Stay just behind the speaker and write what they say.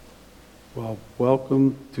Well,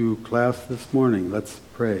 welcome to class this morning. Let's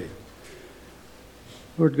pray.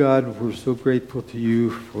 Lord God, we're so grateful to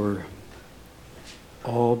you for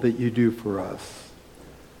all that you do for us.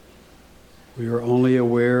 We are only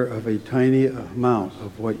aware of a tiny amount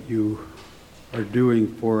of what you are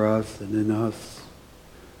doing for us and in us.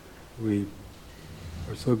 We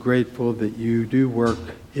are so grateful that you do work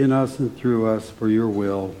in us and through us for your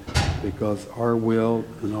will, because our will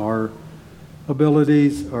and our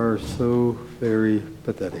abilities are so very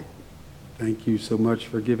pathetic. Thank you so much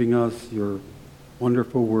for giving us your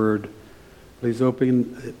wonderful word. Please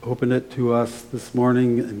open it to us this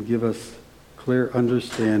morning and give us clear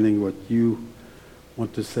understanding what you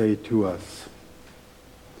want to say to us.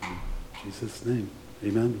 In Jesus' name,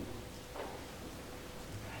 amen.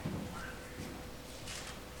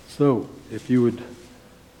 So, if you would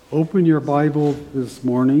open your Bible this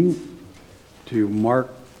morning to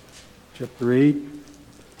Mark Chapter 8,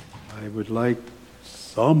 I would like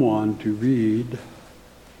someone to read.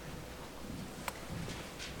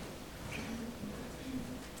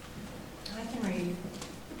 I can read.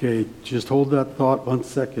 Okay, just hold that thought 1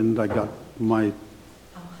 second. I got my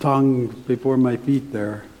tongue before my feet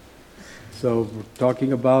there. So we're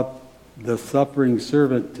talking about the suffering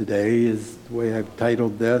servant today is the way I've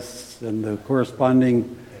titled this, and the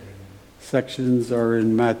corresponding sections are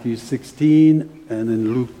in Matthew 16 and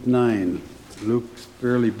in Luke 9. Luke's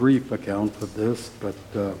fairly brief account of this, but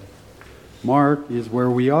Mark is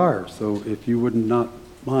where we are. So if you would not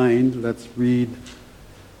mind, let's read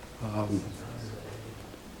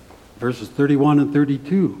verses 31 and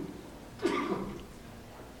 32.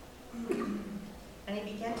 And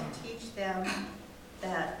he began to teach them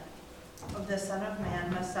that the Son of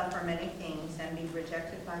Man must suffer many things and be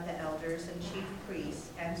rejected by the elders and chief priests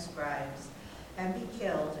and scribes, and be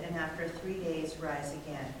killed, and after 3 days rise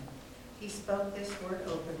again. He spoke this word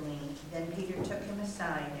openly. Then Peter took him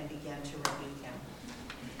aside and began to rebuke him.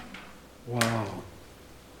 Wow.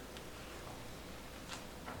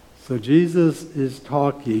 So Jesus is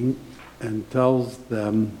talking and tells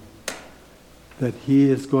them that he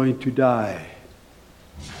is going to die.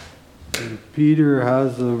 And Peter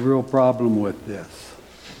has a real problem with this.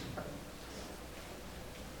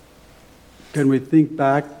 Can we think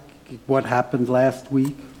back what happened last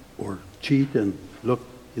week, or cheat and look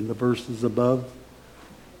in the verses above?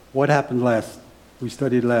 What happened we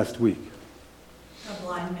studied last week? A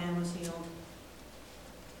blind man was healed.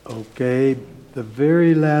 Okay, the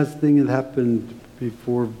very last thing that happened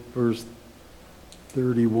before verse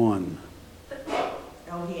 31.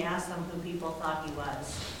 Oh, he asked them who people thought he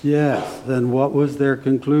was. Yes, then what was their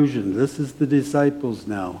conclusion? This is the disciples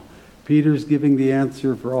now. Peter's giving the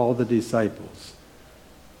answer for all the disciples.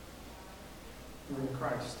 We're in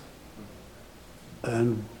Christ.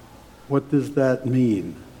 And what does that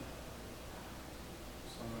mean?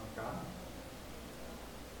 Son of God.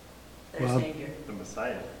 Their Well, Savior. The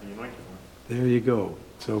Messiah, the anointed one. There you go.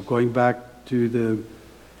 So going back to the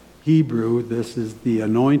Hebrew, this is the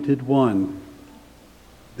anointed one.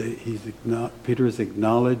 Peter is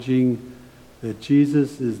acknowledging that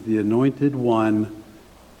Jesus is the anointed one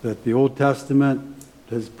that the Old Testament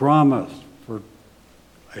has promised for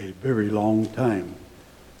a very long time.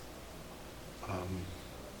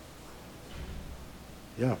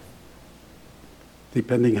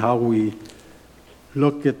 Depending how we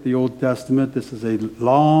look at the Old Testament, this is a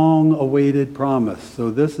long-awaited promise. So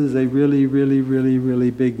this is a really, really, really, really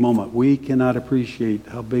big moment. We cannot appreciate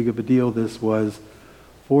how big of a deal this was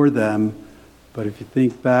for them. But if you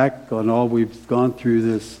think back on all we've gone through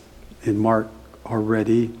this in Mark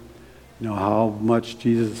already, you know how much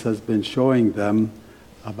Jesus has been showing them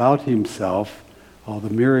about himself, all the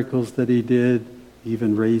miracles that he did,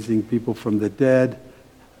 even raising people from the dead.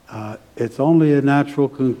 It's only a natural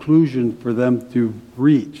conclusion for them to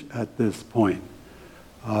reach at this point.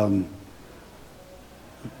 Do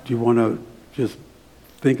you want to just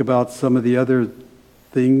think about some of the other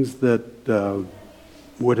things that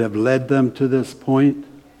would have led them to this point?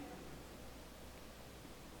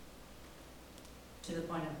 To the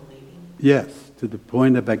point of believing. Yes, to the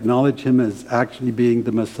point of acknowledge him as actually being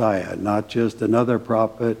the Messiah, not just another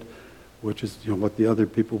prophet, which is what the other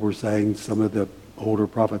people were saying, some of the older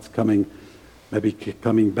prophets coming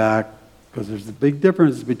back, because there's a big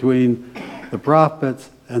difference between the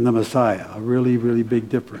prophets and the Messiah, a really, really big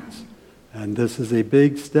difference. And this is a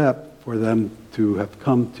big step for them to have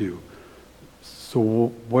come to.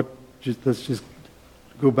 So let's just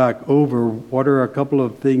go back over, what are a couple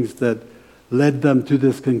of things that led them to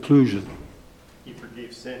this conclusion? He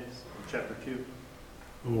forgave sins in chapter 2.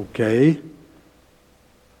 Okay.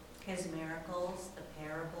 His miracles, the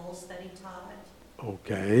parables that he taught.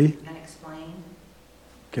 Okay. and explain.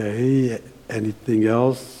 Okay. Anything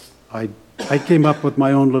else? I came up with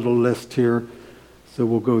my own little list here, so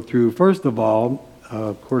we'll go through. First of all,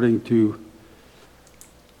 according to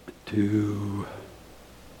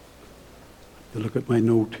look at my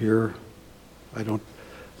note here.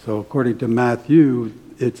 So according to Matthew,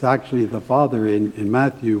 it's actually the Father in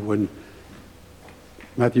Matthew. When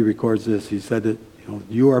Matthew records this, he said that,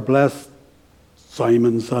 you are blessed,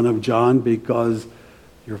 Simon, son of John, because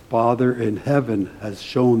your Father in heaven has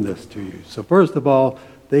shown this to you. So first of all,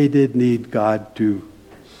 they did need God to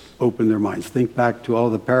open their minds. Think back to all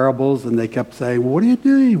the parables, and they kept saying, what are you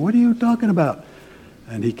doing? What are you talking about?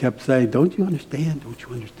 And he kept saying, don't you understand? Don't you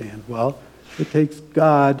understand? Well, it takes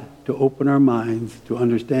God to open our minds to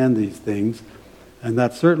understand these things. And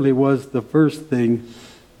that certainly was the first thing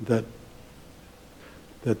that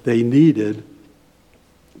they needed.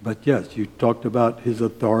 But yes, you talked about his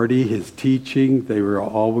authority, his teaching. They were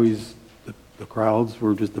always, the crowds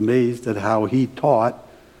were just amazed at how he taught,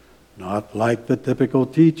 not like the typical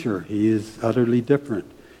teacher. He is utterly different.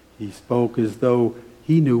 He spoke as though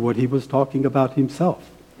he knew what he was talking about himself,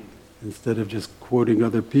 instead of just quoting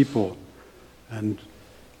other people. And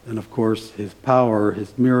of course, his power,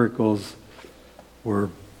 his miracles were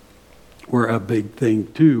a big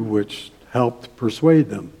thing too, which helped persuade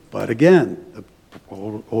them. But again, the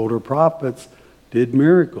older prophets did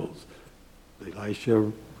miracles.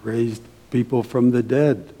 Elisha raised people from the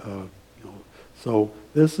dead. So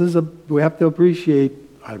this is we have to appreciate,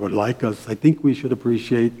 I think we should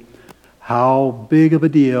appreciate how big of a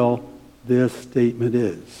deal this statement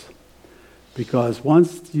is. Because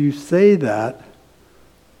once you say that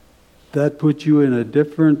puts you in a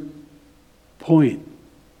different point,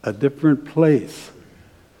 a different place.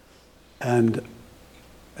 And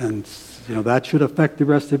that should affect the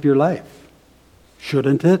rest of your life.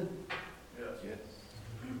 Shouldn't it? Yes.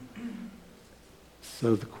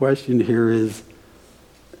 So the question here is,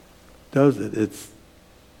 does it? It's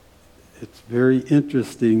very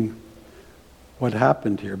interesting what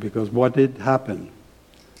happened here, because what did happen?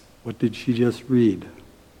 What did she just read?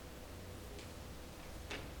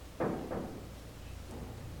 Peter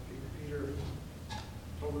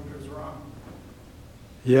told him he was wrong.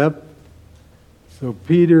 Yep. So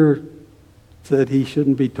Peter said he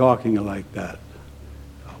shouldn't be talking like that.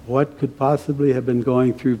 What could possibly have been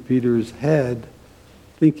going through Peter's head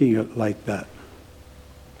thinking it like that?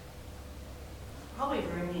 Probably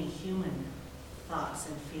very many human thoughts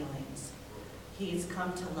and feelings. He's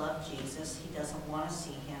come to love Jesus. He doesn't want to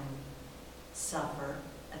see him suffer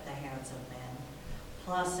at the hands of men.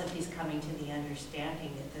 Plus, if he's coming to the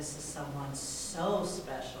understanding that this is someone so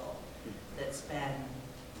special that's been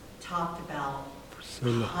talked about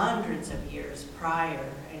hundreds of years prior,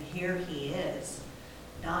 and here he is,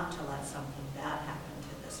 not to let something bad happen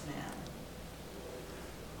to this man.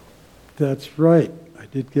 That's right. I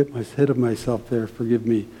did get ahead of myself there. Forgive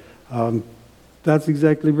me. That's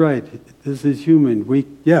exactly right. This is human.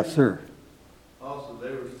 Yes, sir. Also, they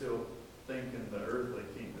were still thinking the earthly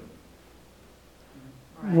kingdom.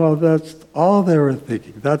 Right. Well, that's all they were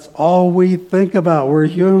thinking. That's all we think about. We're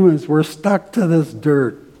humans. We're stuck to this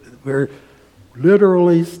dirt. We're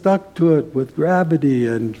literally stuck to it with gravity,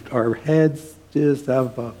 and our heads just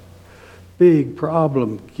have a big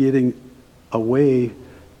problem getting away,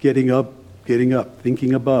 getting up,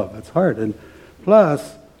 thinking above. It's hard. And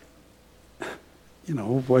plus,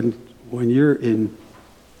 when you're in,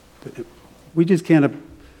 we just can't,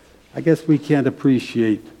 I guess we can't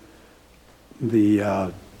appreciate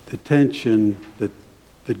the tension that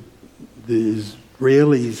the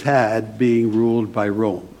Israelis had being ruled by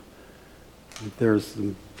Rome. There's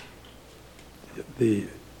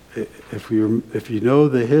if you know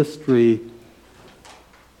the history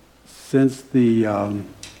since the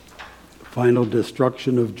final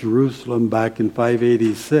destruction of Jerusalem back in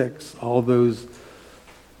 586, all those,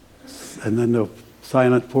 and then the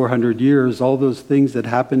silent 400 years, all those things that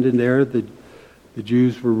happened in there, the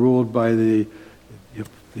Jews were ruled by the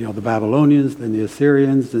Babylonians, then the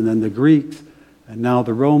Assyrians, and then the Greeks, and now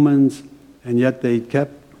the Romans, and yet they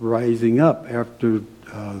kept rising up after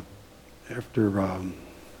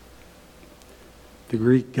the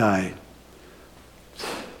Greek guy.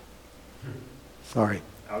 Sorry.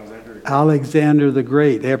 Alexander the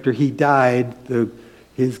Great. After he died,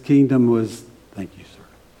 his kingdom was, thank you, sir,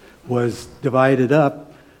 was divided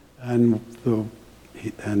up, and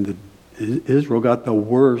Israel got the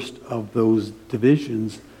worst of those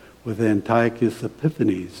divisions with Antiochus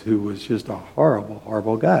Epiphanes, who was just a horrible,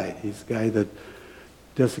 horrible guy. He's the guy that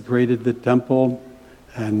desecrated the temple,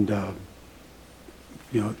 and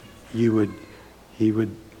he would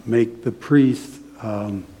make the priests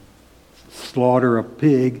slaughter a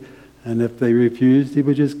pig, and if they refused, he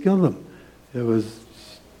would just kill them. There's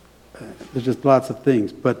just lots of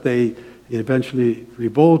things. But they eventually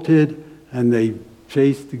revolted, and they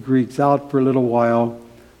chased the Greeks out for a little while.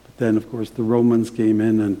 But then, of course, the Romans came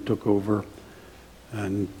in and took over.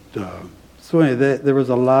 And so anyway, there was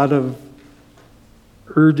a lot of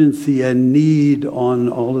urgency and need on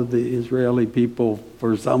all of the Israeli people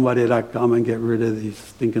for somebody to come and get rid of these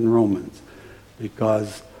stinking Romans,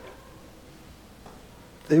 because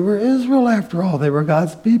they were Israel after all. They were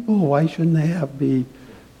God's people. Why shouldn't they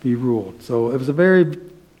be ruled? So it was a very,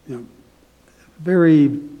 very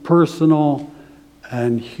personal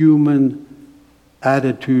and human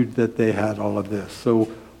attitude that they had all of this.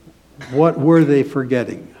 So what were they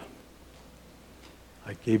forgetting?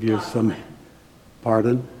 I gave you some.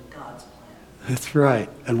 Pardon? God's plan. That's right.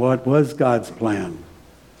 And what was God's plan?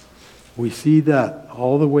 We see that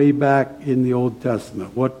all the way back in the Old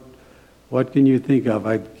Testament. What can you think of?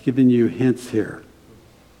 I've given you hints here.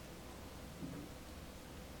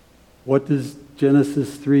 What does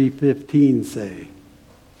Genesis 3:15 say?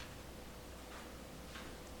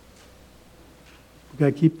 We've got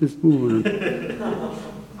to keep this moving.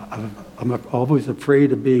 I'm always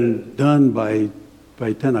afraid of being done by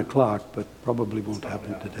 10 o'clock, but probably won't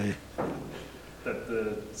happen today. That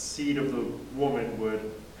the seed of the woman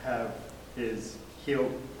would have his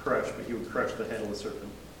heel crushed, but he would crush the head of the serpent.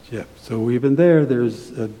 Yeah, so even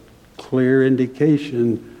there's a clear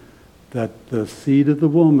indication that the seed of the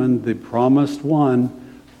woman, the promised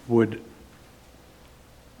one, would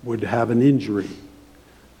have an injury.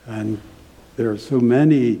 And there are so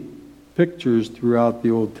many pictures throughout the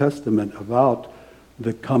Old Testament about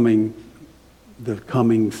the coming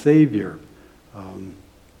Savior.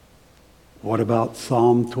 What about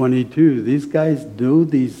Psalm 22? These guys know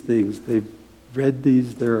these things. They've read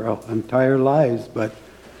these their entire lives, but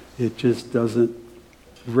it just doesn't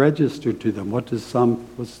register to them. What's Psalm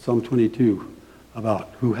 22 about?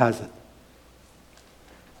 Who has it?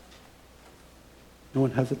 No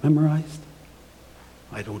one has it memorized?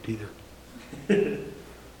 I don't either.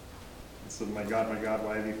 So, my God,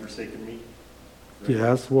 why have you forsaken me? Right?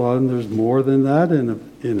 Yes, well, and there's more than that in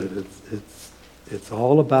it. It's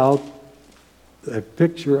all about a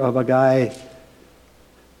picture of a guy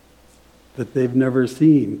that they've never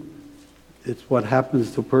seen. It's what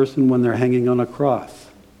happens to a person when they're hanging on a cross.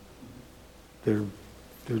 They're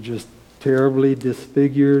just terribly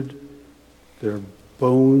disfigured. Their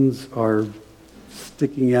bones are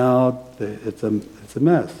sticking out. It's a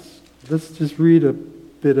mess. Let's just read a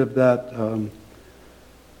bit of that.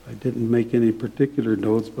 I didn't make any particular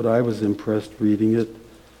notes, but I was impressed reading it.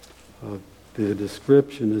 The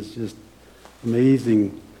description is just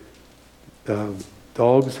amazing.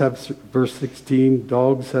 Verse 16,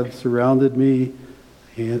 dogs have surrounded me,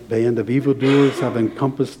 a band of evildoers have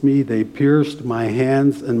encompassed me. They pierced my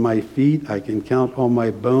hands and my feet. I can count all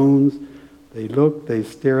my bones. They look, they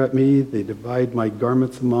stare at me. They divide my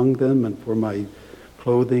garments among them, and for my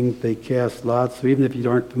clothing they cast lots. So even if you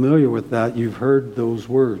aren't familiar with that, you've heard those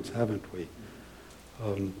words, haven't we?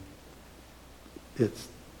 It's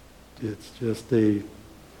just a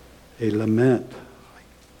lament.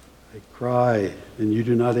 I cry, and you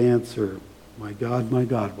do not answer. My God,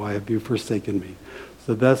 why have you forsaken me?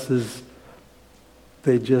 So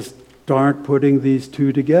they just aren't putting these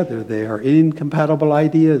two together. They are incompatible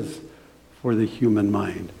ideas for the human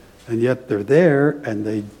mind. And yet they're there, and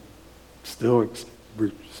they still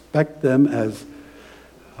respect them as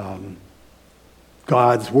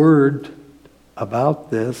God's word about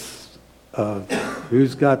this.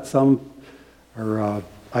 Who's got some, or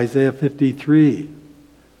Isaiah 53.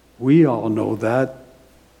 We all know that.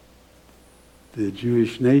 The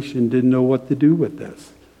Jewish nation didn't know what to do with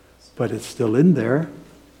this. But it's still in there.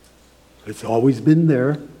 It's always been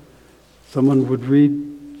there. Someone would read,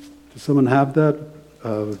 does someone have that?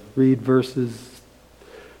 Read verses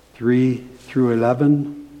 3 through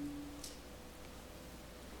 11.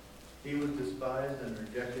 He was despised and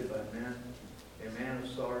rejected by men, a man of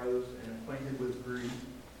sorrows and acquainted with grief,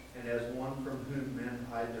 and as one from whom men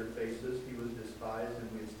hide their faces, he was despised, and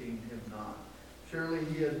we esteemed him not. Surely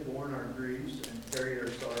he has borne our griefs and carried our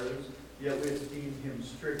sorrows, yet we esteemed him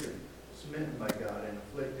stricken, smitten by God, and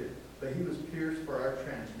afflicted. But he was pierced for our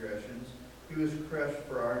transgressions, he was crushed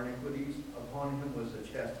for our iniquities. Upon him was the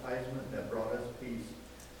chastisement that brought us peace,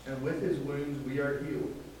 and with his wounds we are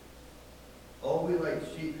healed. All we like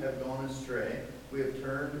sheep have gone astray. We have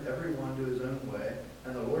turned every one to his own way,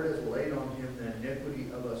 and the Lord has laid on him the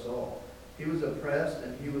iniquity of us all. He was oppressed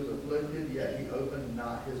and he was afflicted, yet he opened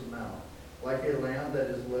not his mouth. Like a lamb that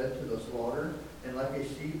is led to the slaughter, And like a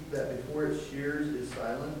sheep that before its shears is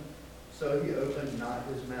silent, so he opened not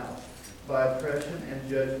his mouth. By oppression and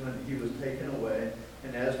judgment he was taken away.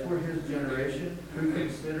 And as for his generation, who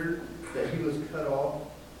considered that he was cut off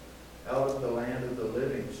out of the land of the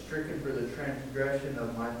living, stricken for the transgression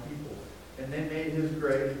of my people. And they made his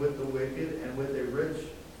grave with the wicked and with a rich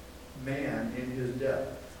man in his death.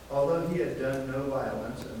 Although he had done no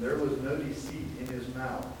violence, and there was no deceit in his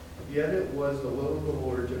mouth, yet it was the will of the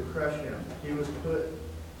Lord to crush him. He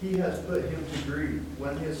has put him to grief.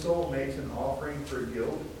 When his soul makes an offering for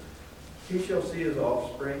guilt, he shall see his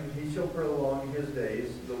offspring. He shall prolong his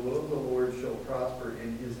days. The will of the Lord shall prosper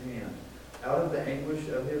in his hand. Out of the anguish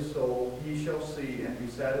of his soul he shall see and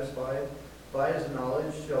be satisfied. By his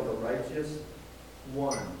knowledge shall the righteous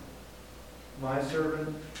one, my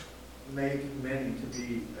servant, make many to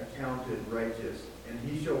be accounted righteous, and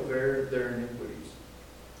he shall bear their iniquities.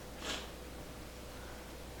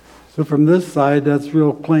 So from this side, that's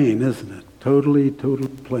real plain, isn't it? Totally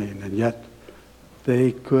plain. And yet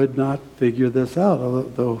they could not figure this out,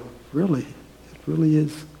 although really, it really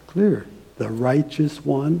is clear. The righteous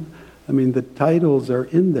one. I mean, the titles are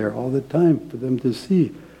in there all the time for them to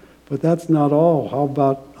see. But that's not all. How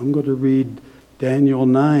about, I'm going to read Daniel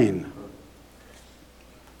 9.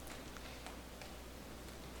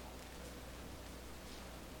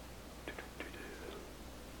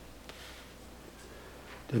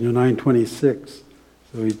 Daniel 9:26.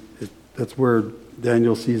 So that's where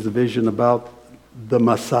Daniel sees the vision about the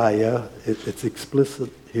Messiah. It's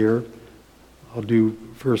explicit here. I'll do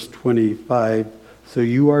verse 25. So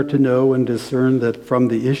you are to know and discern that from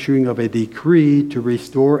the issuing of a decree to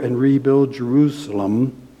restore and rebuild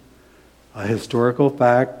Jerusalem, a historical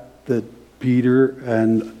fact that Peter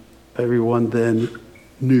and everyone then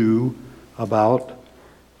knew about,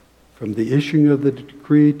 from the issuing of the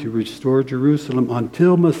decree to restore Jerusalem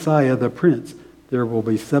until Messiah the Prince, there will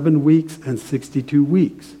be 7 weeks and 62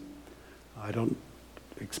 weeks. I don't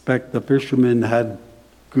expect the fishermen had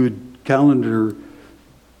good calendar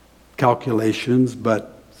calculations,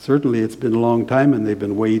 but certainly it's been a long time and they've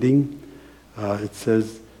been waiting. It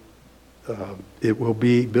says it will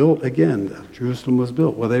be built again. Jerusalem was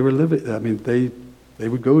built. Well, they were living, I mean, they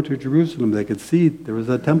would go to Jerusalem. They could see there was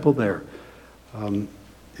a temple there.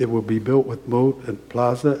 It will be built with moat and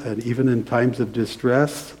plaza, and even in times of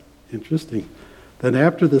distress. Interesting. Then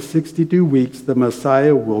after the 62 weeks, the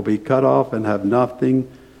Messiah will be cut off and have nothing,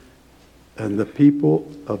 and the people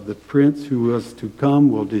of the prince who was to come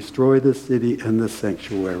will destroy the city and the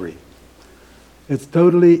sanctuary. It's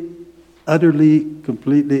totally, utterly,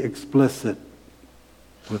 completely explicit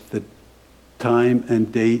with the time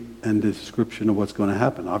and date and description of what's going to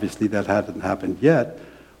happen. Obviously, that hadn't happened yet,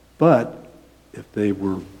 but if they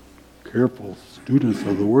were careful students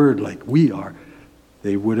of the Word like we are,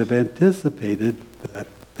 they would have anticipated that,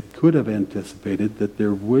 they could have anticipated that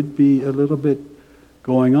there would be a little bit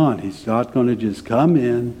going on. He's not going to just come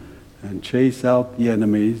in and chase out the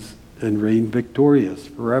enemies and reign victorious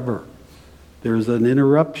forever. There's an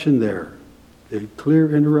interruption there, a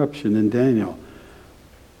clear interruption in Daniel.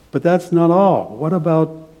 But that's not all. What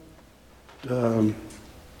about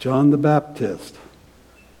John the Baptist?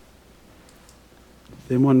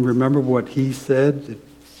 Does anyone remember what he said? If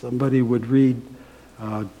somebody would read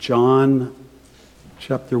John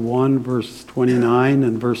chapter 1, verse 29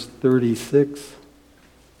 and verse 36.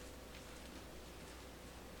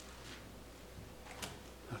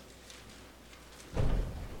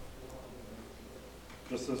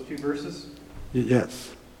 Just those 2 verses?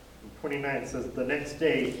 Yes. 29 says, the next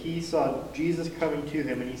day he saw Jesus coming to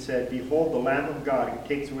him, and he said, behold, the Lamb of God who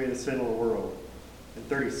takes away the sin of the world. And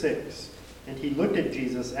 36, and he looked at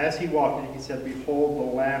Jesus as he walked, and he said, behold,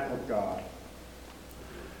 the Lamb of God.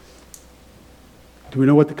 Do we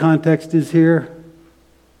know what the context is here?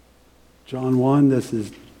 John 1, this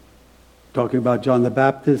is talking about John the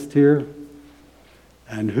Baptist here.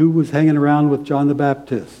 And who was hanging around with John the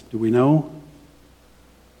Baptist? Do we know?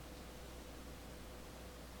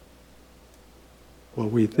 Well,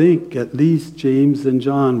 we think at least James and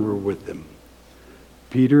John were with him.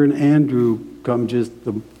 Peter and Andrew come just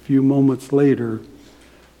a few moments later,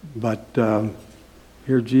 but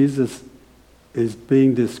here Jesus is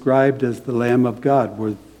being described as the Lamb of God.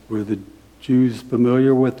 Were the Jews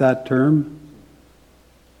familiar with that term?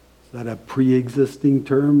 Is that a pre-existing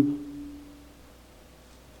term?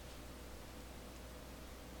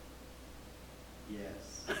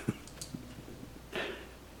 Yes.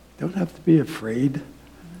 Don't have to be afraid.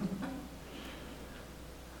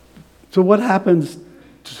 So what happens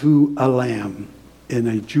to a lamb in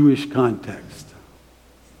a Jewish context?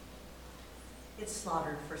 It's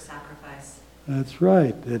slaughtered for sacrifice. That's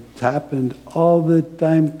right. It happened all the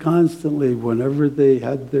time, constantly, whenever they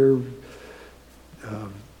had their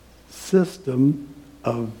system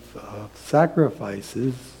of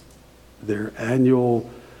sacrifices, their annual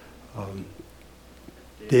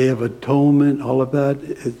Day of Atonement, all of that.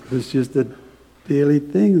 It was just a daily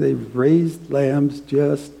thing. They raised lambs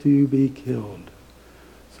just to be killed.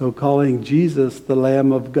 So calling Jesus the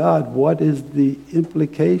Lamb of God, what is the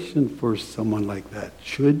implication for someone like that?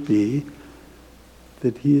 Should be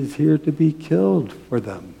that he is here to be killed for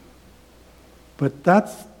them. But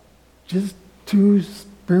that's just too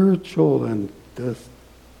spiritual, and just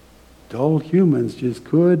dull humans just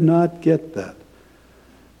could not get that.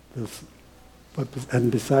 And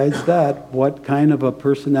besides that, what kind of a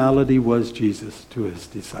personality was Jesus to his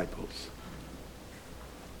disciples?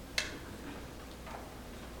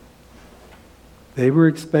 They were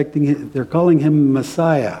expecting him, they're calling him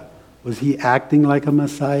Messiah. Was he acting like a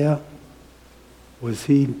Messiah? Was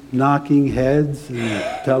he knocking heads and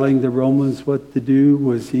telling the Romans what to do?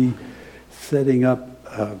 Was he setting up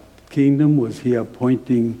a kingdom? Was he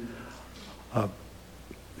appointing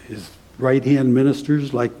his right-hand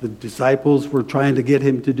ministers like the disciples were trying to get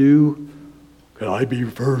him to do? Can I be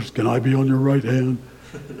first? Can I be on your right hand?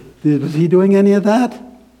 Was he doing any of that?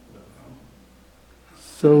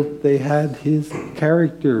 So they had his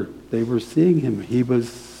character. They were seeing him. He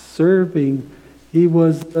was serving. He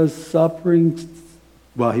was suffering.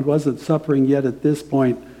 Well, he wasn't suffering yet at this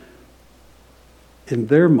point in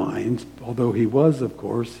their minds, although he was, of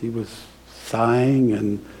course. He was sighing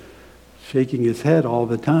and shaking his head all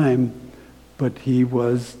the time, but he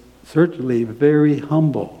was certainly very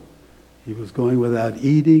humble. He was going without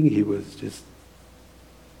eating. He was just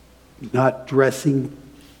not dressing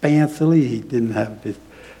fancily. He didn't have his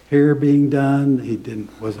hair being done. He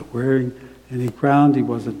wasn't wearing any crown. He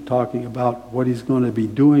wasn't talking about what he's going to be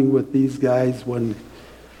doing with these guys when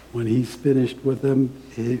he's finished with them.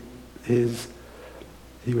 He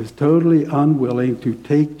was totally unwilling to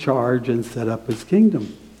take charge and set up his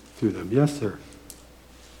kingdom through them. Yes, sir.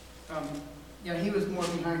 He was more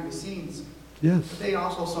behind the scenes. Yes. But they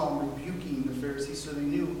also saw him rebuking the Pharisees, so they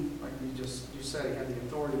knew, like you said, he had the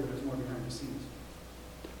authority, but it was more behind the scenes.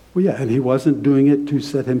 Well, yeah, and he wasn't doing it to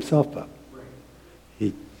set himself up.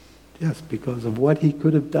 Right. Yes, because of what he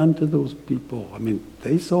could have done to those people. I mean,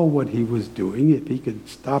 they saw what he was doing. If he could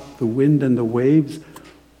stop the wind and the waves,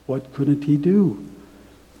 what couldn't he do?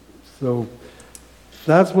 So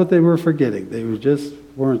that's what they were forgetting. They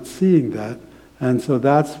weren't seeing that. And so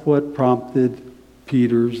that's what prompted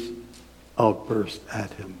Peter's outburst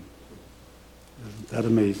at him. Isn't that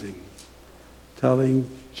amazing? Telling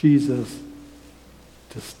Jesus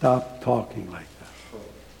to stop talking like that.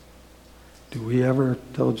 Do we ever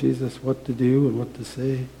tell Jesus what to do and what to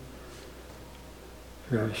say?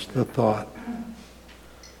 Perish the thought.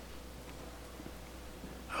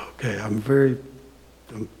 Okay, I'm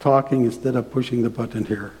talking instead of pushing the button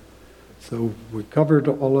here. So we covered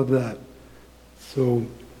all of that. So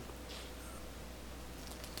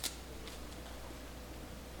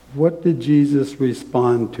what did Jesus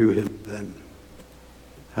respond to him then?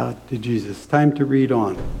 How did Jesus? Time to read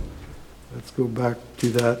on. Let's go back to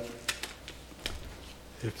that.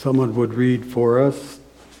 If someone would read for us,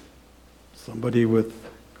 somebody with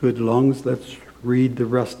good lungs, let's read the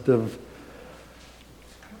rest of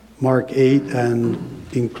Mark 8 and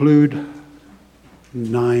include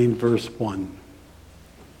 9 verse 1.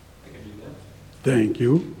 I can do that. Thank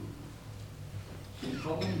you. And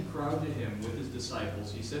calling the crowd to him with his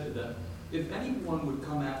disciples, he said to them, "If anyone would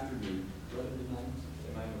come after me," what are the names?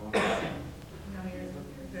 Am I wrong? No,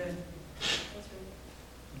 you're good.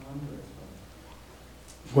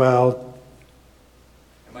 Well,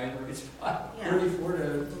 Am I in the right spot? Yeah. 34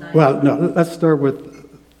 to... well, no, let's start with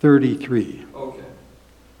 33. Okay.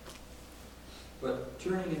 But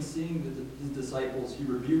turning and seeing his disciples, he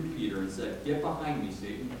rebuked Peter and said, "Get behind me,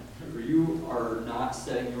 Satan, for you are not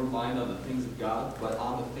setting your mind on the things of God, but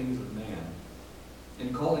on the things of man."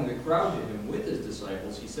 And calling the crowd to him with his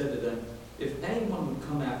disciples, he said to them, "If anyone would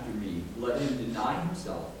come after me, let him deny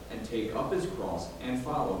himself and take up his cross and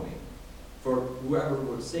follow me. For whoever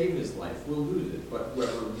would save his life will lose it, but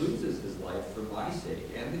whoever loses his life for my sake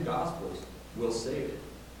and the gospel's will save it.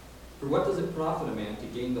 For what does it profit a man to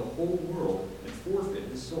gain the whole world and forfeit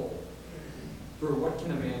his soul? For what can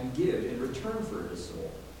a man give in return for his soul?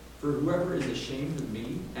 For whoever is ashamed of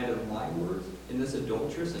me and of my words in this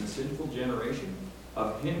adulterous and sinful generation,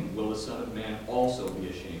 of him will the Son of Man also be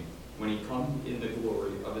ashamed, when he comes in the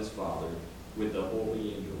glory of his Father with the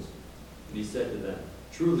holy angels." And he said to them,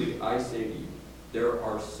 "Truly I say to you, there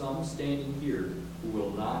are some standing here who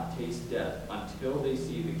will not taste death until they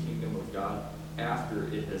see the kingdom of God after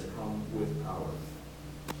it has come with power.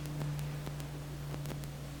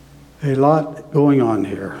 A lot going on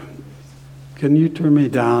here. Can you turn me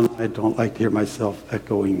down? I don't like to hear myself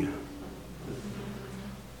echoing.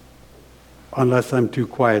 Unless I'm too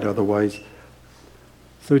quiet otherwise.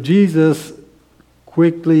 So Jesus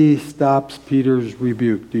quickly stops Peter's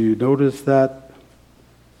rebuke. Do you notice that?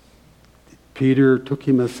 Peter took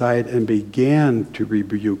him aside and began to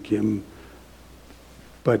rebuke him,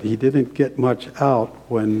 but he didn't get much out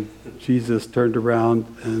when Jesus turned around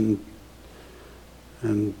and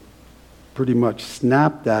pretty much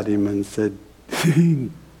snapped at him and said,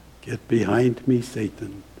 "Get behind me,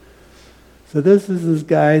 Satan." So this is this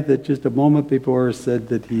guy that just a moment before said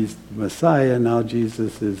that he's the Messiah. Now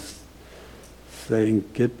Jesus is saying,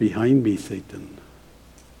 "Get behind me, Satan."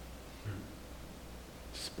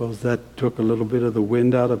 Suppose that took a little bit of the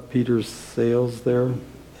wind out of Peter's sails there.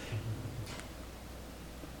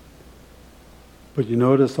 But you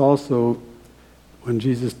notice also, when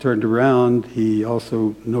Jesus turned around, he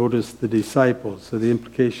also noticed the disciples. So the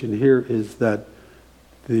implication here is that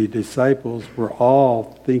the disciples were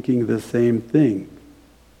all thinking the same thing.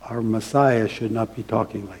 Our Messiah should not be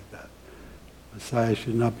talking like that. Messiah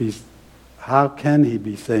should not be, how can he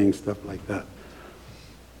be saying stuff like that?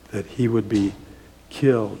 That he would be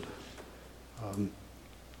killed.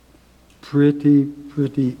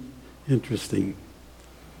 Pretty interesting.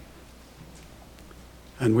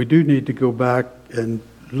 And we do need to go back and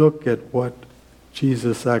look at what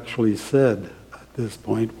Jesus actually said at this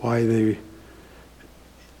point, why they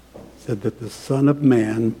said that the Son of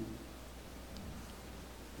Man,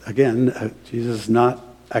 again, Jesus is not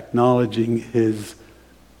acknowledging his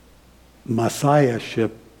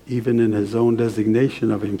messiahship even in his own designation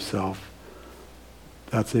of himself.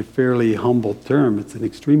 That's a fairly humble term. It's an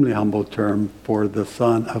extremely humble term for the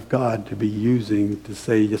Son of God to be using to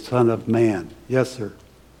say the Son of Man. Yes, sir.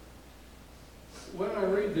 When I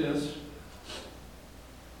read this,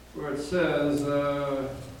 where it says,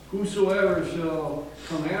 whosoever shall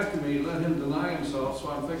come after me, let him deny himself. So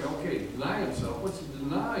I'm thinking, okay, deny himself. What's he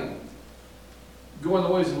denying? Go in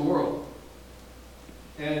the ways of the world.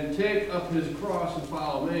 And take up his cross and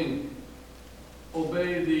follow me.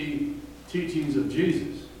 Obey the teachings of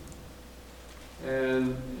Jesus.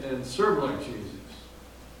 And serve like Jesus.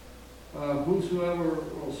 Whosoever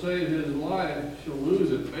will save his life shall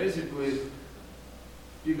lose it. Basically,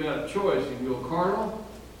 you got a choice. You can go carnal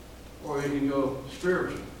or you can go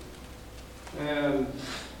spiritual. And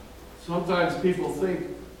sometimes people think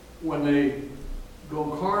when they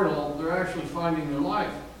go carnal, they're actually finding their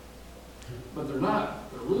life. But they're not.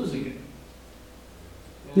 They're losing it.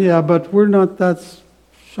 And Yeah, but we're not that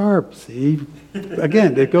sharp, see?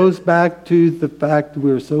 Again, it goes back to the fact that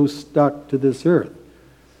we're so stuck to this earth.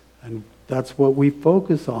 And that's what we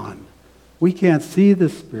focus on. We can't see the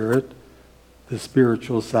Spirit, the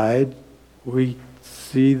spiritual side. We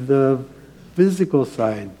see the physical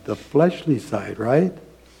side, the fleshly side, right?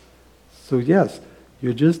 So yes,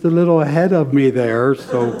 you're just a little ahead of me there.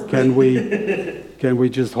 So can we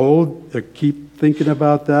just keep thinking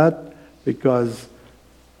about that? Because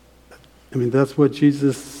I mean, that's what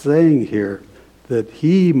Jesus is saying here, that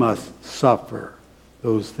he must suffer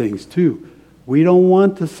those things too. We don't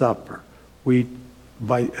want to suffer.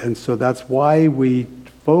 And so that's why we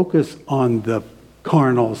focus on the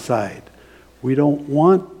carnal side. We don't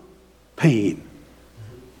want pain.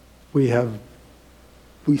 We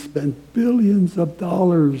spend billions of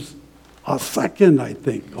dollars a second, I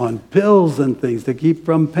think, on pills and things to keep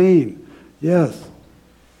from pain. Yes.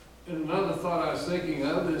 And another thought I was thinking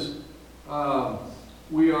of is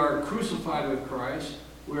we are crucified with Christ,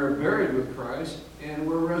 we are buried with Christ, and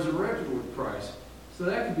we're resurrected with Christ. So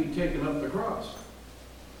that could be taken up the cross.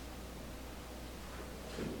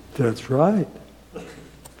 That's right.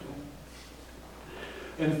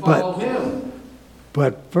 And follow him.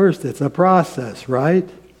 But first, it's a process, right?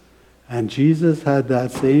 And Jesus had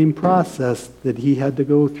that same process that he had to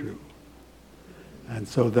go through. And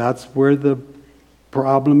so that's where the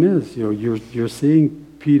problem is. You know, you're seeing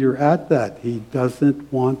Peter at that. He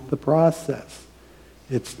doesn't want the process.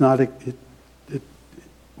 It's not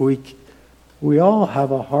we all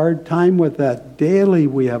have a hard time with that. Daily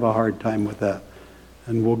we have a hard time with that.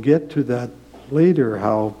 And we'll get to that later,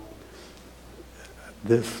 how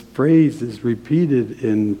this phrase is repeated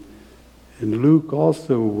in Luke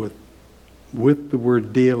also with the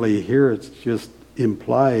word daily. Here it's just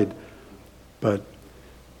implied. But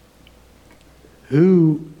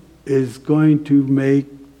who is going to make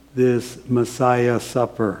this Messiah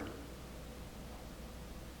suffer?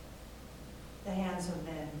 The hands of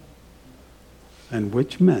men. And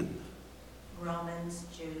which men? Romans,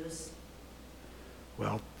 Jews.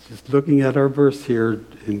 Well, just looking at our verse here,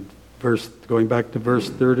 going back to verse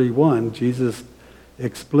 31, Jesus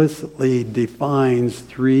explicitly defines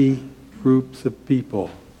three groups of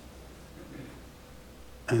people.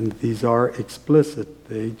 And these are explicit.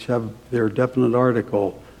 They each have their definite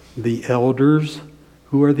article. The elders.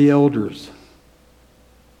 Who are the elders?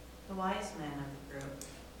 The wise men of the group.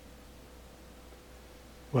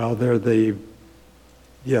 Well, they're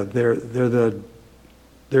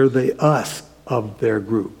the us of their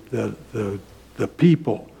group, the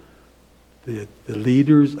people, the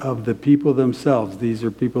leaders of the people themselves. These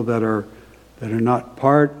are people that are not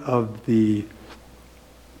part of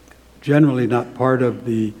generally not part of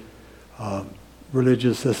the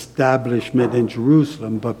religious establishment in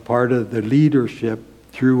Jerusalem, but part of the leadership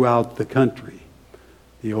throughout the country.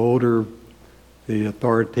 The older, the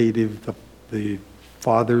authoritative, the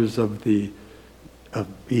fathers of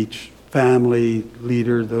each family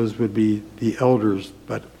leader, those would be the elders.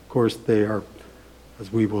 But of course they are,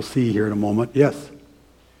 as we will see here in a moment. Yes?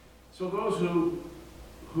 So those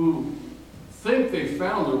who think they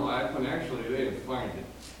found their life when actually they didn't find it.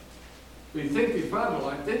 They think they found their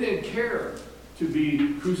life. They didn't care to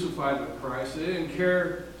be crucified with Christ. They didn't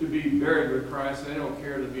care to be buried with Christ. They don't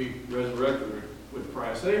care to be resurrected with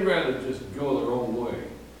Christ. They'd rather just go their own way.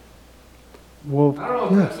 Well, I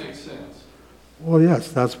don't know if that makes sense. Well,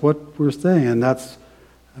 yes, that's what we're saying. And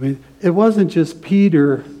it wasn't just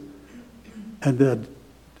Peter and the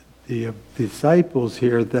disciples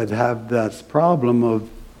here that have this problem of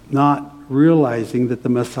not realizing that the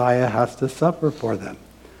Messiah has to suffer for them.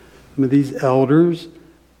 These elders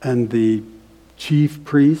and the chief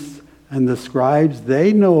priests and the scribes,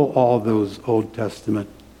 they know all those Old Testament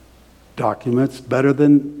documents better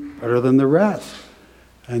than the rest.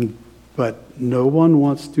 But no one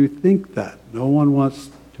wants to think that. No one wants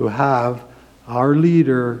to have our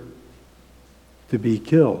leader to be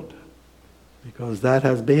killed, because that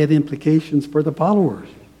has bad implications for the followers.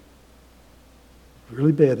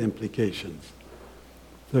 Really bad implications.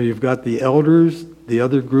 So you've got the elders. The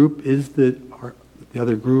other group is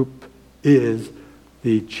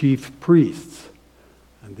the chief priests,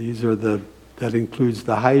 and that includes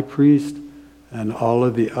the high priest and all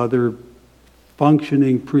of the other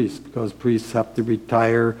functioning priests, because priests have to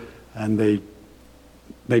retire and they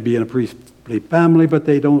may be in a priestly family, but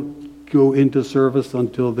they don't go into service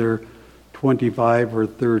until they're 25 or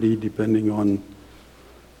 30, depending on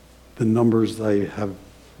the numbers I have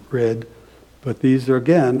read. But these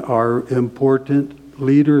are important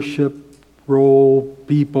leadership role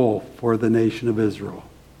people for the nation of Israel.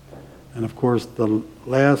 And of course, the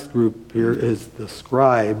last group here is the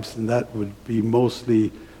scribes, and that would be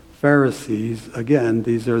mostly Pharisees. Again,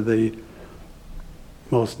 these are the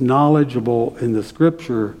most knowledgeable in the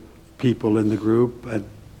scripture people in the group, and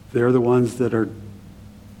they're the ones that are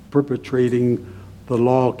perpetrating the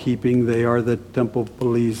law keeping. They are the temple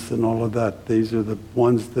police and all of that. These are the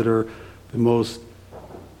ones that are the most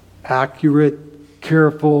accurate,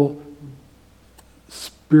 careful,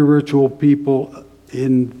 spiritual people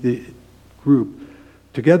in the group.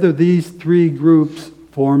 Together, these three groups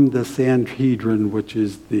form the Sanhedrin, which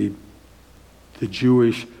is the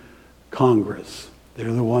Jewish Congress.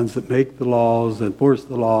 They're the ones that make the laws, enforce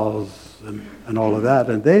the laws, and all of that.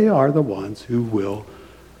 And they are the ones who will,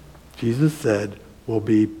 Jesus said, will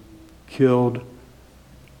be killed.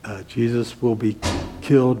 Jesus will be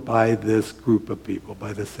killed by this group of people,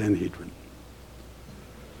 by the Sanhedrin.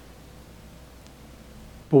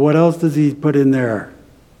 But what else does he put in there?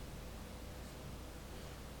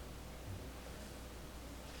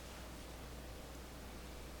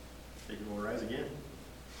 He will rise again.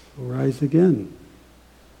 Will rise again.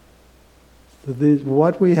 So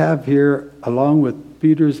what we have here, along with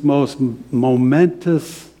Peter's most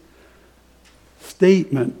momentous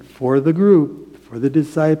statement for the group, for the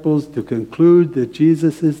disciples to conclude that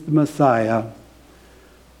Jesus is the Messiah,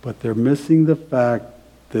 but they're missing the fact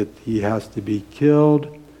that he has to be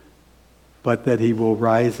killed, but that he will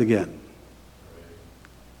rise again.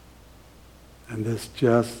 And this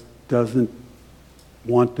just doesn't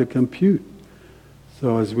want to compute.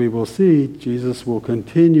 So as we will see, Jesus will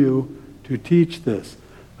continue to teach this.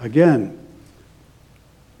 Again,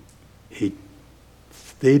 he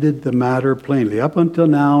stated the matter plainly. Up until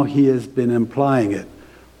now, he has been implying it.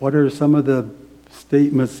 What are some of the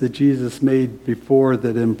statements that Jesus made before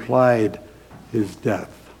that implied his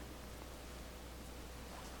death?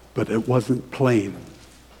 But it wasn't plain.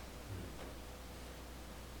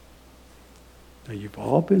 Now, you've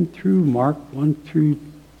all been through Mark 1 through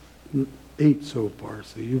 8 so far,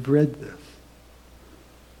 so you've read this.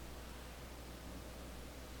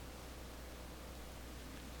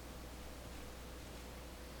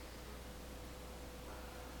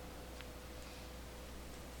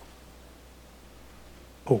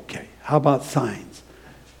 Okay, how about signs?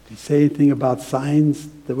 Did he say anything about signs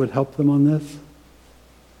that would help them on this?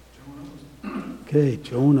 Okay,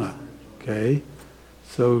 Jonah. Okay,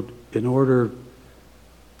 so in order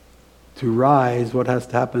to rise, what has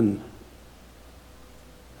to happen?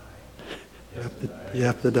 You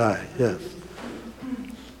have to die, yes.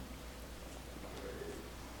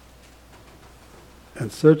 And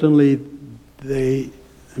certainly they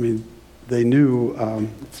knew,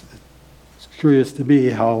 it's curious to me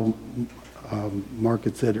how Mark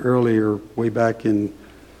had said earlier, way back in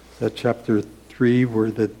that chapter 3,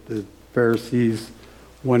 where the Pharisees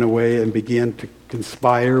went away and began to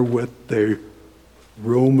conspire with the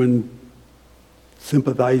Roman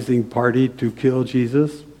sympathizing party to kill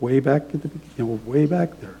Jesus, way back at the way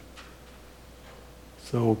back there.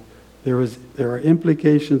 So there are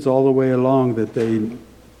implications all the way along that they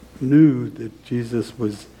knew that Jesus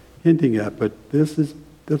was hinting at, but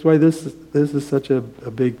that's why this is such a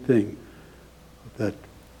big thing, that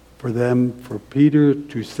for Peter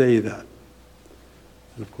to say that.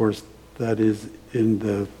 And of course, that is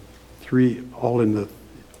in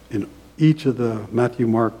each of the Matthew,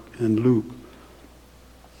 Mark, and Luke.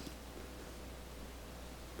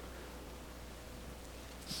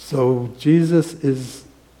 So Jesus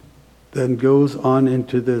then goes on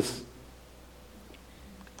into this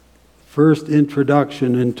first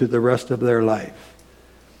introduction into the rest of their life.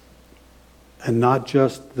 And not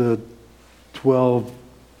just the 12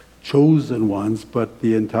 chosen ones, but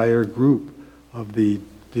the entire group of the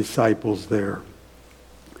disciples there.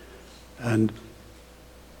 And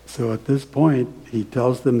so at this point, he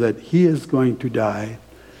tells them that he is going to die,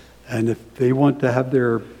 and if they want to have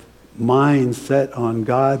their minds set on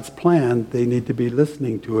God's plan, they need to be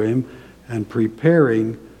listening to him and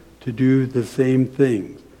preparing to do the same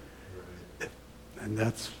things. And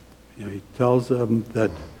that's, he tells them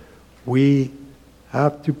that we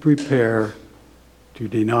have to prepare to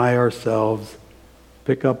deny ourselves,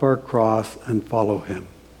 pick up our cross, and follow him.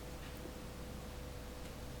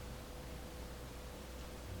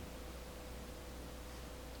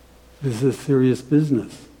 This is serious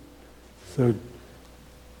business. So,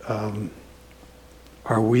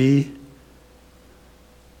 are we?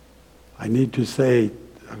 I need to say,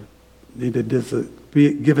 give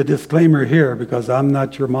a disclaimer here, because I'm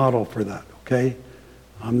not your model for that, okay?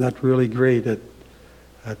 I'm not really great at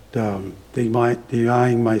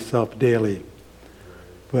denying myself daily.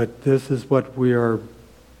 But this is what we are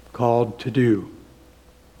called to do.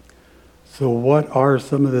 So what are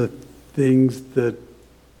some of the things that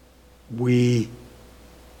we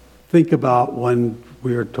think about when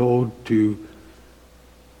we are told to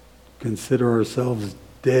consider ourselves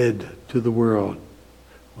dead to the world?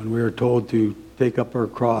 When we are told to take up our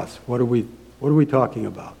cross, what are we talking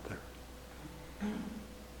about there?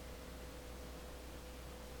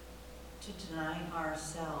 To deny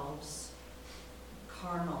ourselves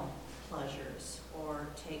carnal pleasures or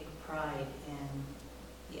take pride in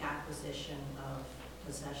the acquisition of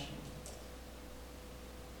possession.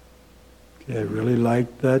 Okay, I really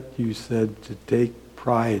like that you said to take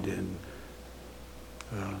pride in.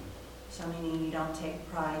 So meaning you don't take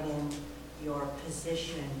pride in your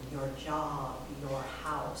position, your job, your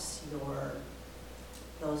house,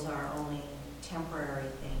 those are only temporary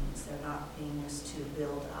things. They're not things to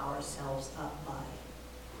build ourselves up by.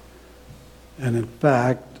 And in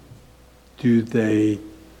fact, do they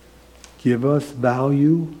give us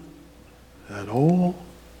value at all?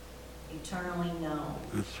 Eternally, no.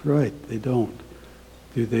 That's right, they don't.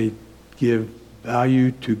 Do they give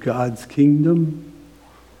value to God's kingdom?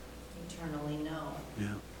 Eternally, no.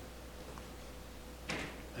 Yeah.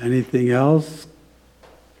 Anything else?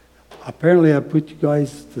 Apparently I put you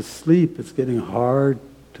guys to sleep. It's getting hard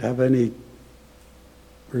to have any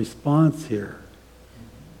response here.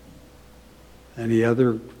 Any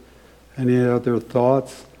other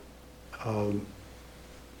thoughts? How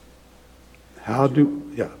do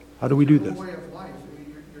we do this? It's a way of life. I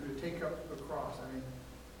mean, you're to take up the cross. I mean,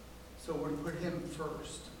 so we're to put him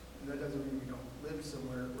first. And that doesn't mean we don't live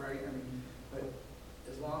somewhere, right? I mean, but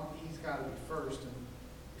as long he's got to be first, and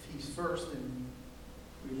if he's first, then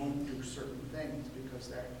we won't do certain things because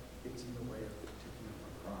that gets in the way of taking up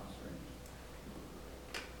our cross, right?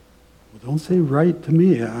 Well, don't say right to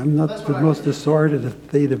me. I'm not That's the what I most believe.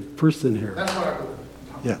 authoritative person here. That's what I believe.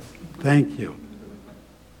 Yes, thank you.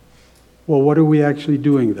 Well, what are we actually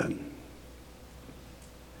doing then?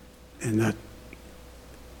 In that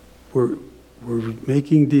we're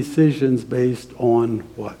making decisions based on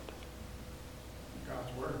what?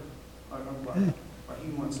 God's word. I don't know Okay. what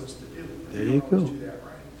he wants us to do. There We you don't always go. do that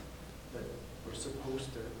right. But we're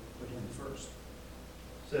supposed to put him first.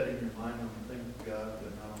 setting your mind on the things of God,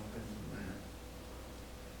 but not on the things of man.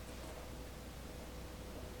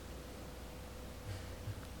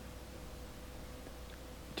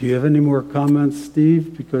 Do you have any more comments,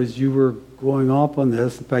 Steve? Because you were going off on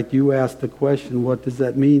this. In fact, you asked the question, what does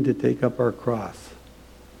that mean to take up our cross?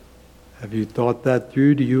 Have you thought that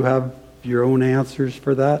through? Do you have your own answers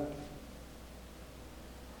for that?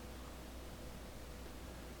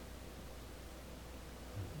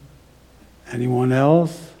 Anyone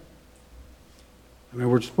else? I mean,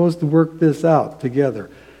 we're supposed to work this out together.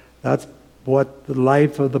 That's what the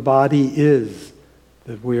life of the body is,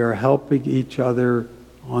 that we are helping each other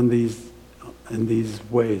in these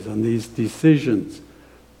ways, on these decisions,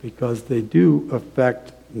 because they do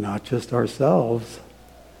affect not just ourselves,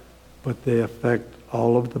 but they affect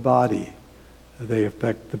all of the body. They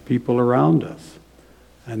affect the people around us.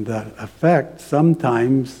 And that effect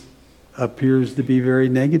sometimes appears to be very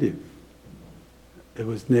negative. It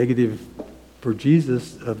was negative for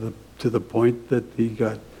Jesus to the point that he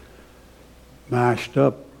got mashed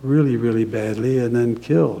up really, really badly and then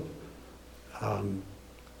killed. And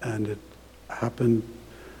it happened,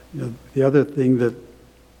 the other thing that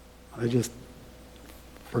I just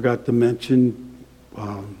forgot to mention,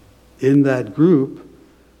 in that group,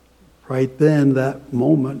 right then, that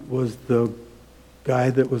moment was the guy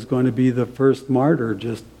that was going to be the first martyr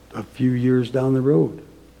just a few years down the road.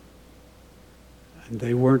 And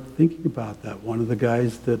they weren't thinking about that. One of the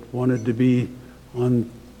guys that wanted to be on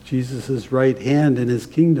Jesus' right hand in his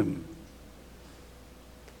kingdom.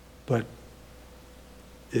 But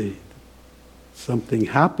something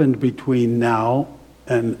happened between now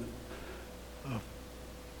and a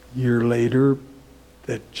year later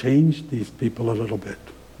that changed these people a little bit.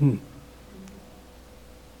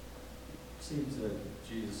 Seems that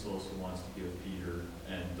Jesus also wants to give Peter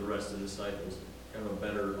and the rest of the disciples kind of a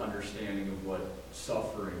better understanding of what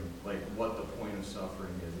suffering, like what the point of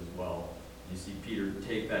suffering is as well. You see Peter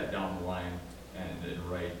take that down the line and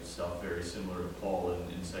write stuff very similar to Paul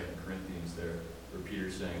in 2 Corinthians there, where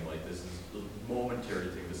Peter's saying, like, this is a momentary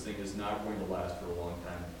thing. This thing is not going to last for a long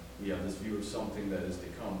time. We have this view of something that is to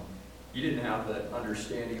come. He didn't have that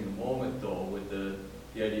understanding in the moment, though, with the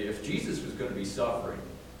idea, if Jesus was going to be suffering,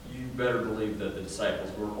 you better believe that the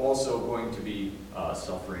disciples were also going to be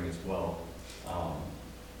suffering as well,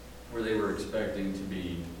 where they were expecting to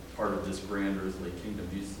be part of this grand earthly kingdom.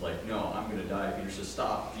 Jesus is like, no, I'm going to die. Peter says,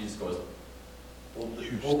 stop. Jesus goes,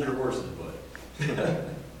 hold your horses, bud.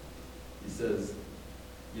 He says,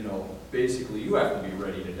 basically you have to be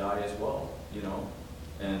ready to die as well,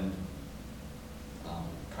 and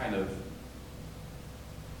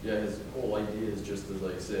his whole idea is just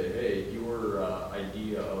to say, hey, your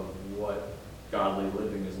idea of what godly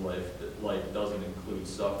living is like doesn't include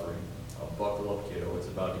suffering. Buckle up, kiddo, it's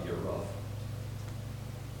about to get rough.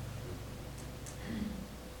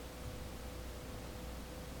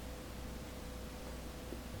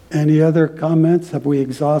 Any other comments? Have we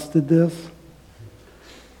exhausted this?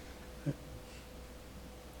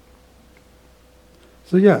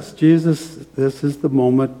 So yes, Jesus, this is the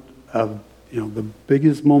moment of, the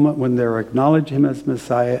biggest moment when they're acknowledging him as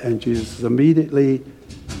Messiah, and Jesus immediately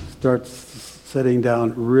starts setting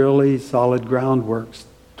down really solid groundworks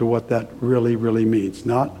to what that really, really means.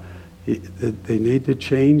 They need to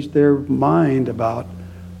change their mind about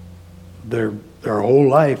their whole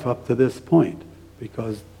life up to this point,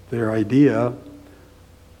 because their idea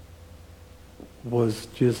was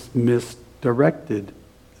just misdirected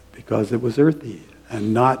because it was earthy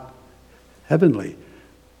and not heavenly.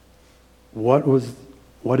 What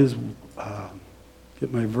is,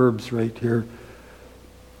 get my verbs right here.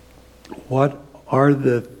 What are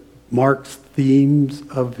Mark's themes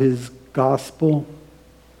of his gospel,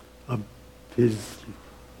 of his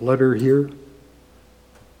letter here?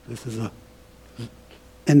 This is a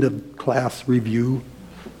end of class review.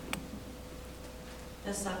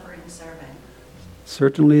 The suffering servant.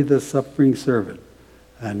 Certainly the suffering servant.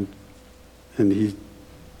 And he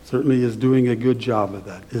certainly is doing a good job of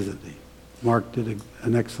that, isn't he? Mark did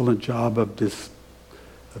an excellent job of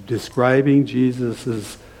describing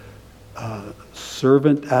Jesus'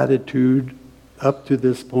 servant attitude up to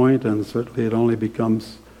this point, and certainly it only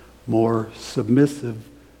becomes more submissive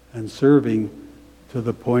and serving to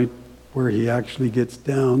the point where he actually gets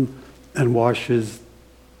down and washes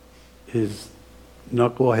his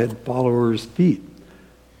knucklehead followers' feet.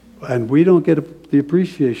 And we don't get the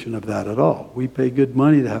appreciation of that at all. We pay good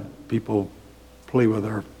money to have people play with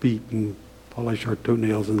our feet and polish our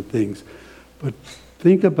toenails and things. But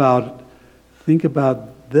think about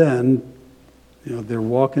then, they're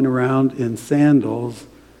walking around in sandals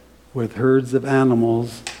with herds of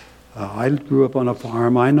animals I grew up on a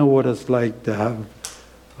farm. I know what it's like to have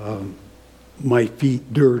my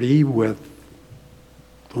feet dirty with,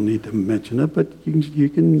 don't need to mention it, but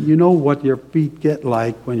you know what your feet get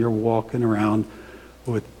like when you're walking around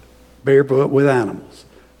with barefoot with animals.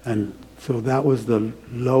 And so that was the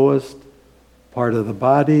lowest part of the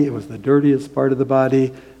body. It was the dirtiest part of the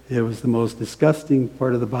body. It was the most disgusting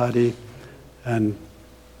part of the body. And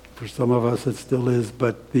for some of us it still is,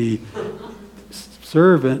 but the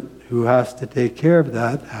servant who has to take care of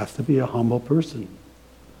that has to be a humble person.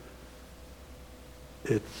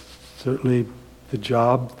 It's certainly the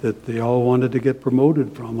job that they all wanted to get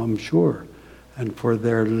promoted from, I'm sure. And for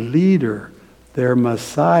their leader, their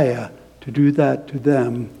Messiah, to do that to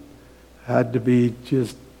them had to be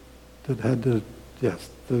just, that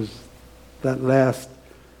last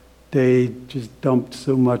day just dumped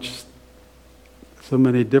so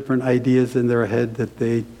many different ideas in their head that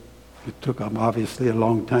it took them obviously a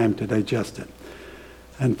long time to digest it.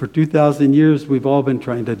 And for 2,000 years, we've all been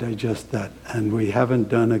trying to digest that, and we haven't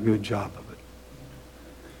done a good job of it.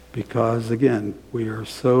 Because, again, we are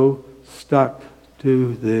so stuck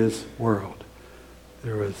to this world.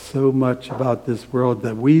 There is so much about this world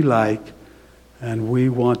that we like, and we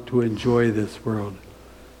want to enjoy this world.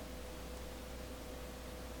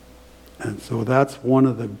 And so that's one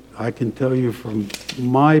of the, I can tell you from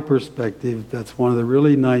my perspective, that's one of the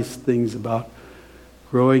really nice things about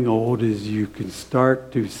growing old is you can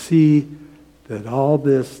start to see that all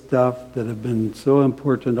this stuff that have been so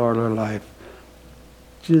important all our life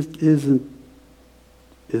just isn't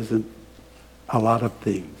a lot of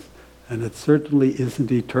things. And it certainly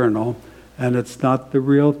isn't eternal, and it's not the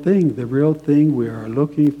real thing. The real thing we are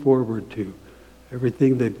looking forward to.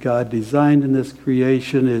 Everything that God designed in this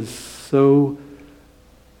creation is so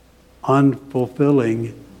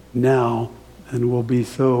unfulfilling now and will be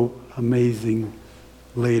so amazing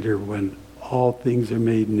later when all things are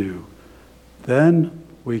made new. Then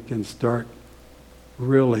we can start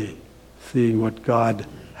really seeing what God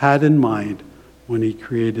had in mind when he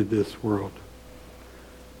created this world.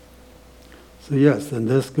 So yes, and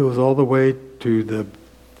this goes all the way to the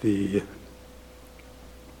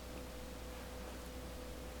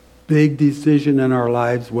big decision in our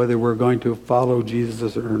lives, whether we're going to follow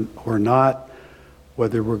Jesus or not,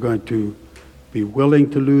 whether we're going to be willing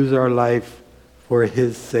to lose our life for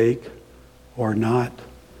his sake or not.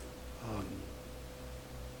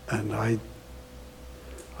 And I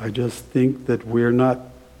just think that we're not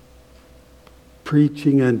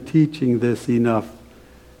preaching and teaching this enough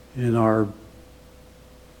in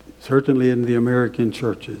certainly in the American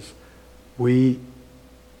churches. We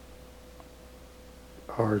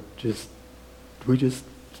just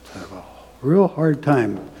have a real hard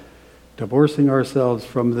time divorcing ourselves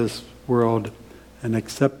from this world and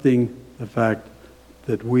accepting the fact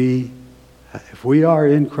that if we are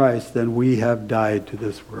in Christ, then we have died to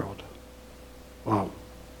this world. Wow.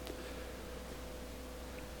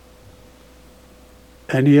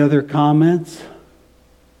 Any other comments?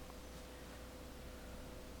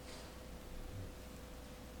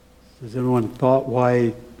 Has anyone thought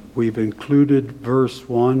why we've included verse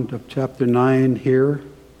 1 of chapter 9 here?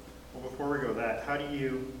 Well, before we go that, how do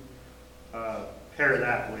you pair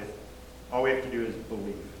that with all we have to do is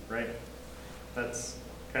believe, right? That's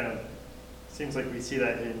kind of, seems like we see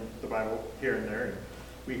that in the Bible here and there. And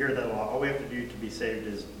we hear that a lot. All we have to do to be saved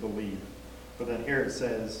is believe. But then here it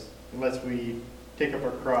says, unless we take up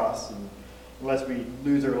our cross and unless we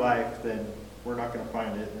lose our life, then we're not going to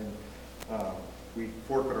find it. And we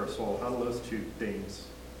forfeit our soul. How do we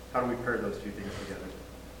pair those two things together?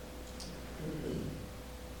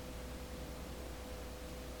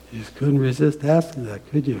 You just couldn't resist asking that,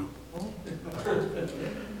 could you?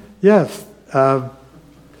 Yes. Okay,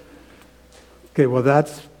 well,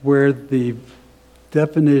 that's where the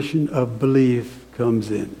definition of belief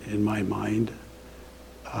comes in my mind.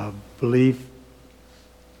 Belief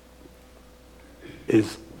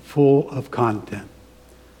is full of content,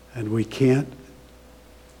 and we can't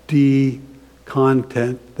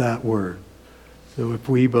de-content that word. So if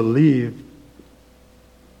we believe,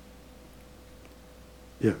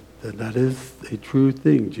 then that is a true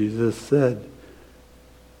thing. Jesus said,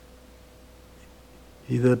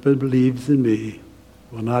 "He that believes in me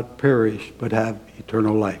will not perish, but have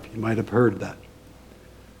eternal life." You might have heard that.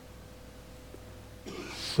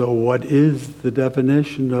 So what is the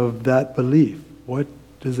definition of that belief? What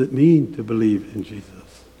does it mean to believe in Jesus?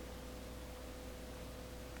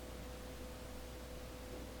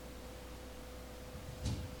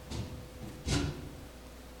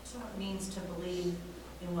 So it means to believe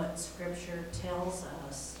in what Scripture tells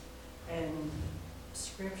us and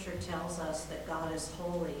Scripture tells us that God is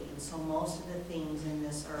holy, and so most of the things in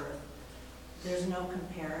this earth, there's no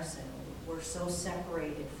comparison. We're so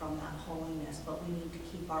separated from that holiness, but we need to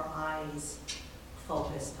keep our eyes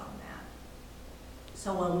focused on that.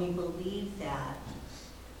 So when we believe that,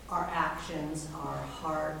 our actions, our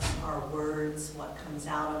hearts, our words, what comes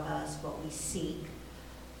out of us, what we seek,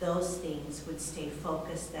 those things would stay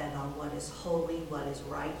focused then on what is holy, what is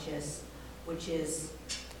righteous, which is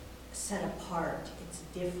set apart. It's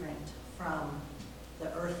different from the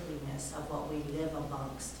earthliness of what we live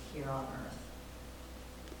amongst here on earth.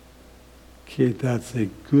 Okay, that's a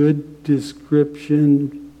good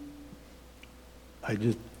description. I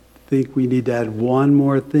just think we need to add one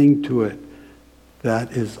more thing to it.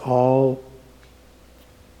 That is all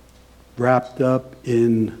wrapped up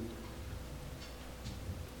in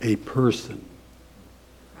a person.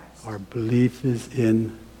 Christ. Our belief is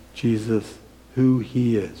in Jesus, who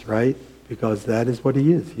he is, right? Because that is what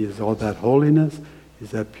he is. He is all that holiness,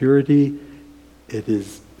 is that purity. It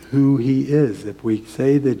is who he is. If we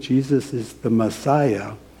say that Jesus is the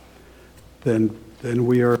Messiah, then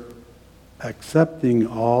we are accepting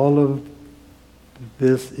all of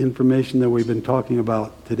this information that we've been talking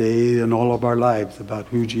about today and all of our lives about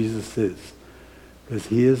who Jesus is. Because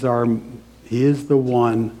he is the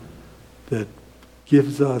one that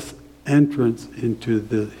gives us entrance into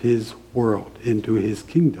his world, into his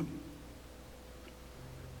kingdom.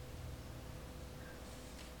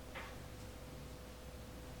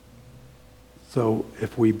 So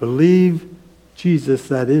if we believe Jesus,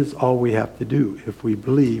 that is all we have to do. If we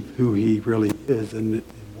believe who he really is and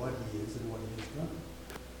what he is and what he has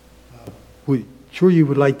done. Sure you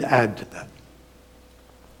would like to add to that?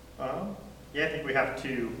 Yeah, I think we have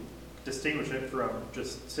to distinguish it from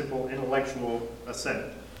just simple intellectual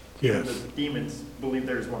assent. Even Yes. the demons believe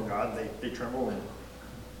there's one God. They tremble, and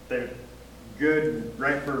they're good and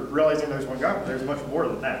right for realizing there's one God, but there's much more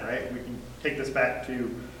than that, right? We can take this back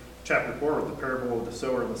to chapter 4 with the parable of the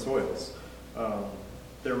sower and the soils.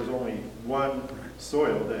 There was only one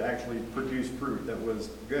soil that actually produced fruit that was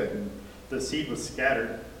good, and the seed was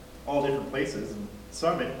scattered all different places, and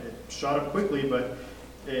some it shot up quickly, but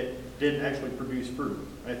it didn't actually produce fruit.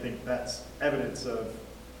 I think that's evidence of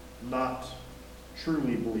not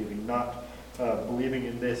truly believing, not believing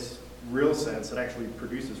in this real sense that actually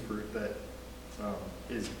produces fruit that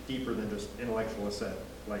is deeper than just intellectual assent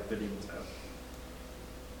like the demons have.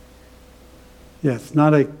 Yeah, it's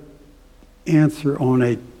not an answer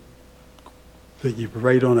that you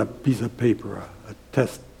write on a piece of paper, a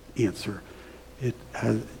test answer. It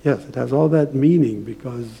has all that meaning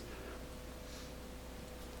because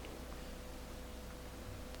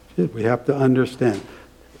we have to understand.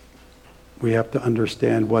 We have to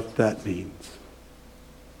understand what that means.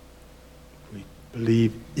 We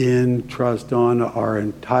believe in, trust on our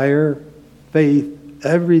entire faith.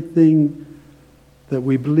 Everything that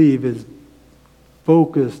we believe is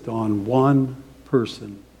focused on one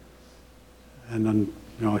person. And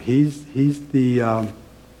he's the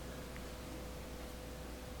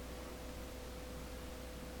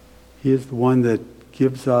he is the one that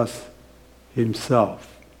gives us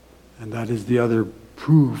himself. And that is the other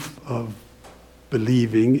proof of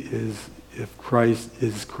believing, is if Christ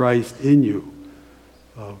is Christ in you.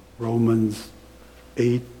 Romans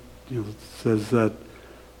 8 says that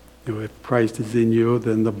if Christ is in you,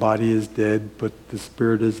 then the body is dead, but the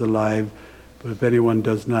spirit is alive. But if anyone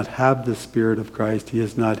does not have the Spirit of Christ, he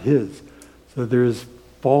is not his. So there is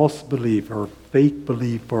false belief or fake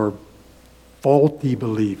belief or faulty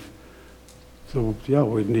belief. So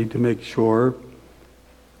we need to make sure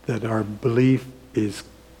that our belief is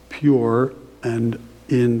pure and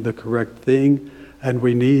in the correct thing, and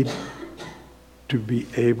we need to be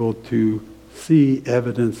able to see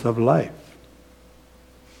evidence of life.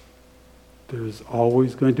 There's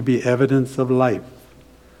always going to be evidence of life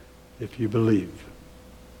if you believe.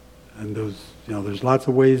 And there's lots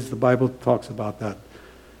of ways the Bible talks about that.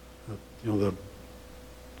 The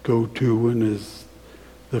go-to one is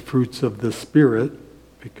the fruits of the Spirit,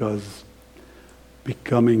 because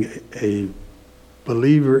becoming a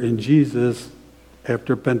believer in Jesus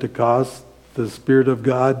after Pentecost, the Spirit of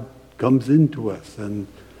God comes into us, and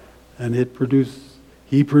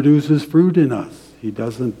He produces fruit in us. He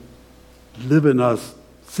doesn't live in us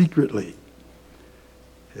secretly.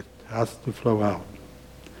 It has to flow out.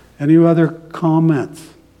 Any other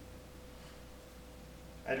comments?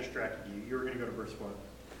 I distracted you. You were going to go to verse 1.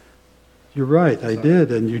 You're right, I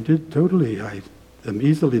did, and you did totally. I am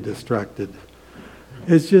easily distracted.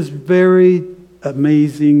 It's just very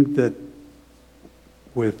amazing that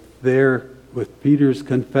with Peter's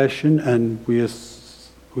confession, and we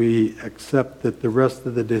We accept that the rest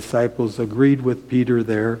of the disciples agreed with Peter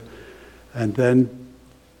there, and then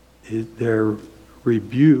their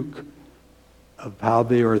rebuke of how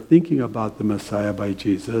they are thinking about the Messiah by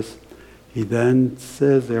Jesus. He then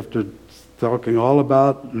says, after talking all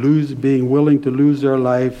about being willing to lose their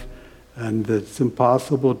life, and that it's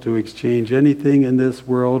impossible to exchange anything in this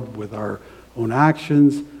world with our own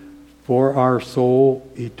actions for our soul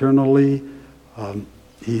eternally,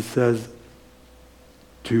 he says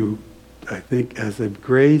I think as a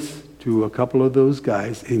grace to a couple of those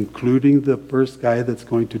guys, including the first guy that's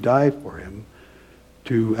going to die for him,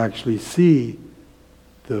 to actually see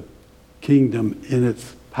the kingdom in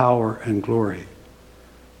its power and glory.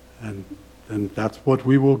 And that's what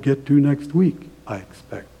we will get to next week, I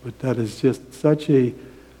expect. But that is just such a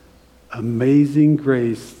amazing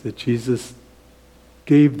grace that Jesus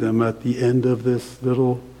gave them at the end of this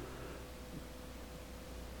little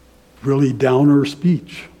really downer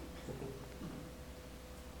speech.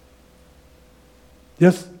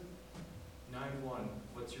 Yes? 9:1,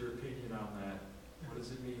 what's your opinion on that? What does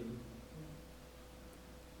it mean?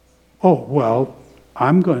 Oh, well,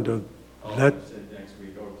 I'm going to let... You said next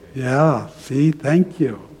week, okay. Yeah, see, thank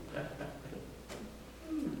you.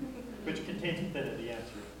 Which contains within it the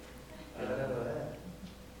answer.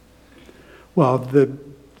 Well, the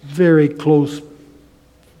very close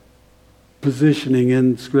positioning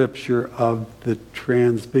in Scripture of the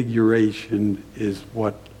transfiguration is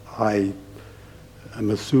what I am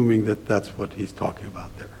assuming that that's what he's talking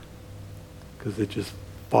about there. Because it just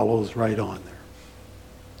follows right on there.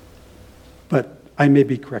 But I may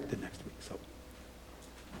be corrected next week. So,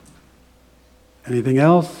 anything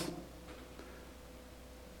else?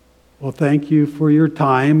 Well, thank you for your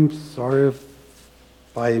time. Sorry if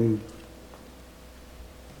I'm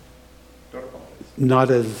not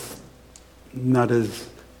as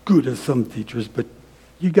good as some teachers, but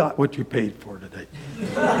you got what you paid for today.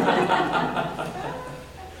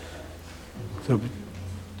 So,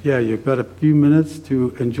 yeah, you've got a few minutes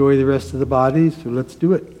to enjoy the rest of the body, so let's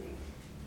do it.